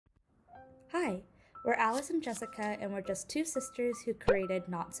Hi, we're Alice and Jessica, and we're just two sisters who created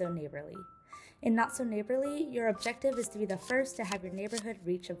Not So Neighborly. In Not So Neighborly, your objective is to be the first to have your neighborhood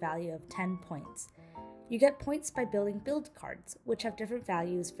reach a value of 10 points. You get points by building build cards, which have different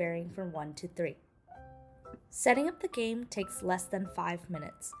values varying from 1 to 3. Setting up the game takes less than 5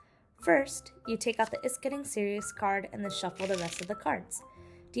 minutes. First, you take out the It's Getting Serious card and then shuffle the rest of the cards.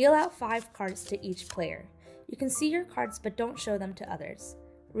 Deal out 5 cards to each player. You can see your cards but don't show them to others.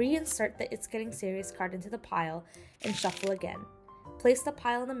 Reinsert the It's Getting Serious card into the pile and shuffle again. Place the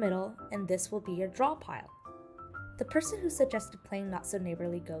pile in the middle, and this will be your draw pile. The person who suggested playing Not So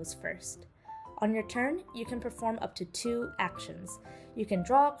Neighborly goes first. On your turn, you can perform up to 2 actions. You can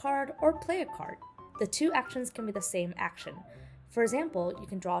draw a card or play a card. The 2 actions can be the same action. For example, you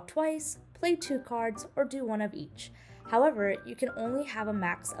can draw twice, play 2 cards, or do one of each. However, you can only have a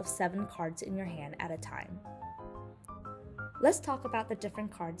max of 7 cards in your hand at a time. Let's talk about the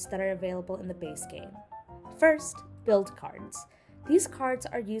different cards that are available in the base game. First, build cards. These cards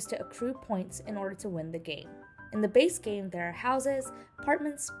are used to accrue points in order to win the game. In the base game, there are houses,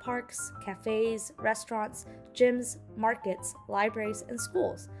 apartments, parks, cafes, restaurants, gyms, markets, libraries, and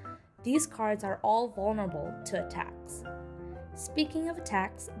schools. These cards are all vulnerable to attacks. Speaking of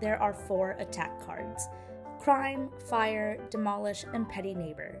attacks, there are 4 attack cards: Crime, Fire, Demolish, and Petty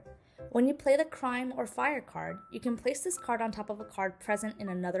Neighbor. When you play the Crime or Fire card, you can place this card on top of a card present in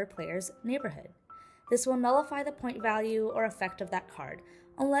another player's neighborhood. This will nullify the point value or effect of that card,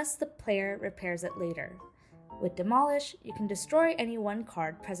 unless the player repairs it later. With Demolish, you can destroy any one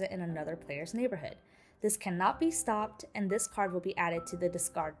card present in another player's neighborhood. This cannot be stopped, and this card will be added to the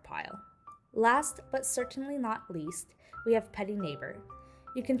discard pile. Last, but certainly not least, we have Petty Neighbor.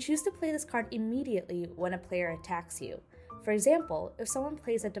 You can choose to play this card immediately when a player attacks you. For example, if someone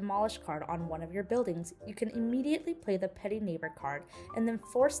plays a Demolish card on one of your buildings, you can immediately play the Petty Neighbor card and then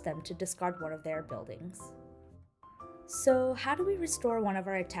force them to discard one of their buildings. So, how do we restore one of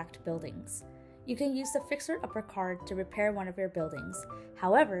our attacked buildings? You can use the Fixer Upper card to repair one of your buildings.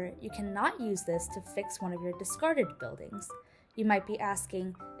 However, you cannot use this to fix one of your discarded buildings. You might be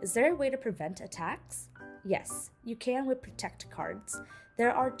asking, is there a way to prevent attacks? Yes, you can with Protect cards.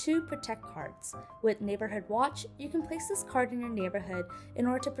 There are 2 Protect cards. With Neighborhood Watch, you can place this card in your neighborhood in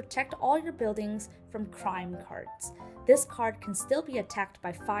order to protect all your buildings from crime cards. This card can still be attacked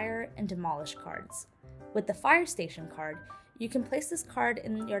by Fire and Demolish cards. With the Fire Station card, you can place this card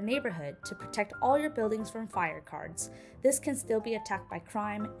in your neighborhood to protect all your buildings from fire cards. This can still be attacked by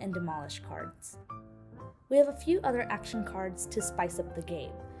Crime and Demolish cards. We have a few other action cards to spice up the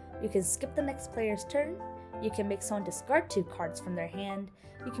game. You can skip the next player's turn. You can make someone discard 2 cards from their hand.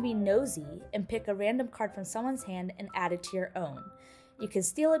 You can be nosy and pick a random card from someone's hand and add it to your own. You can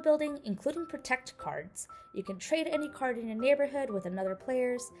steal a building, including Protect cards. You can trade any card in your neighborhood with another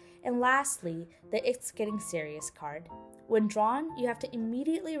player's. And lastly, the It's Getting Serious card. When drawn, you have to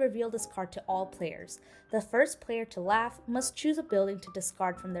immediately reveal this card to all players. The first player to laugh must choose a building to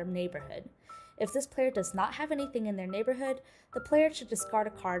discard from their neighborhood. If this player does not have anything in their neighborhood, the player should discard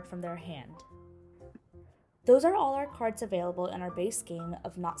a card from their hand. Those are all our cards available in our base game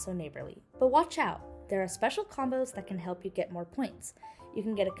of Not So Neighborly. But watch out! There are special combos that can help you get more points. You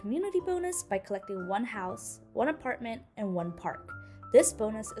can get a community bonus by collecting 1 house, 1 apartment, and 1 park. This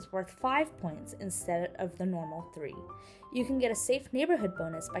bonus is worth 5 points instead of the normal 3. You can get a safe neighborhood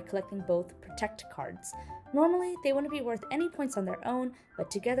bonus by collecting both Protect cards. Normally, they wouldn't be worth any points on their own, but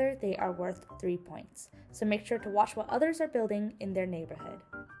together they are worth 3 points. So make sure to watch what others are building in their neighborhood.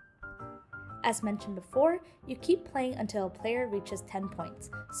 As mentioned before, you keep playing until a player reaches 10 points,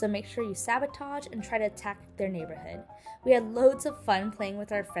 so make sure you sabotage and try to attack their neighborhood. We had loads of fun playing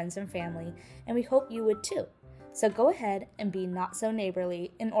with our friends and family, and we hope you would too. So go ahead and be not so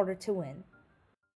neighborly in order to win.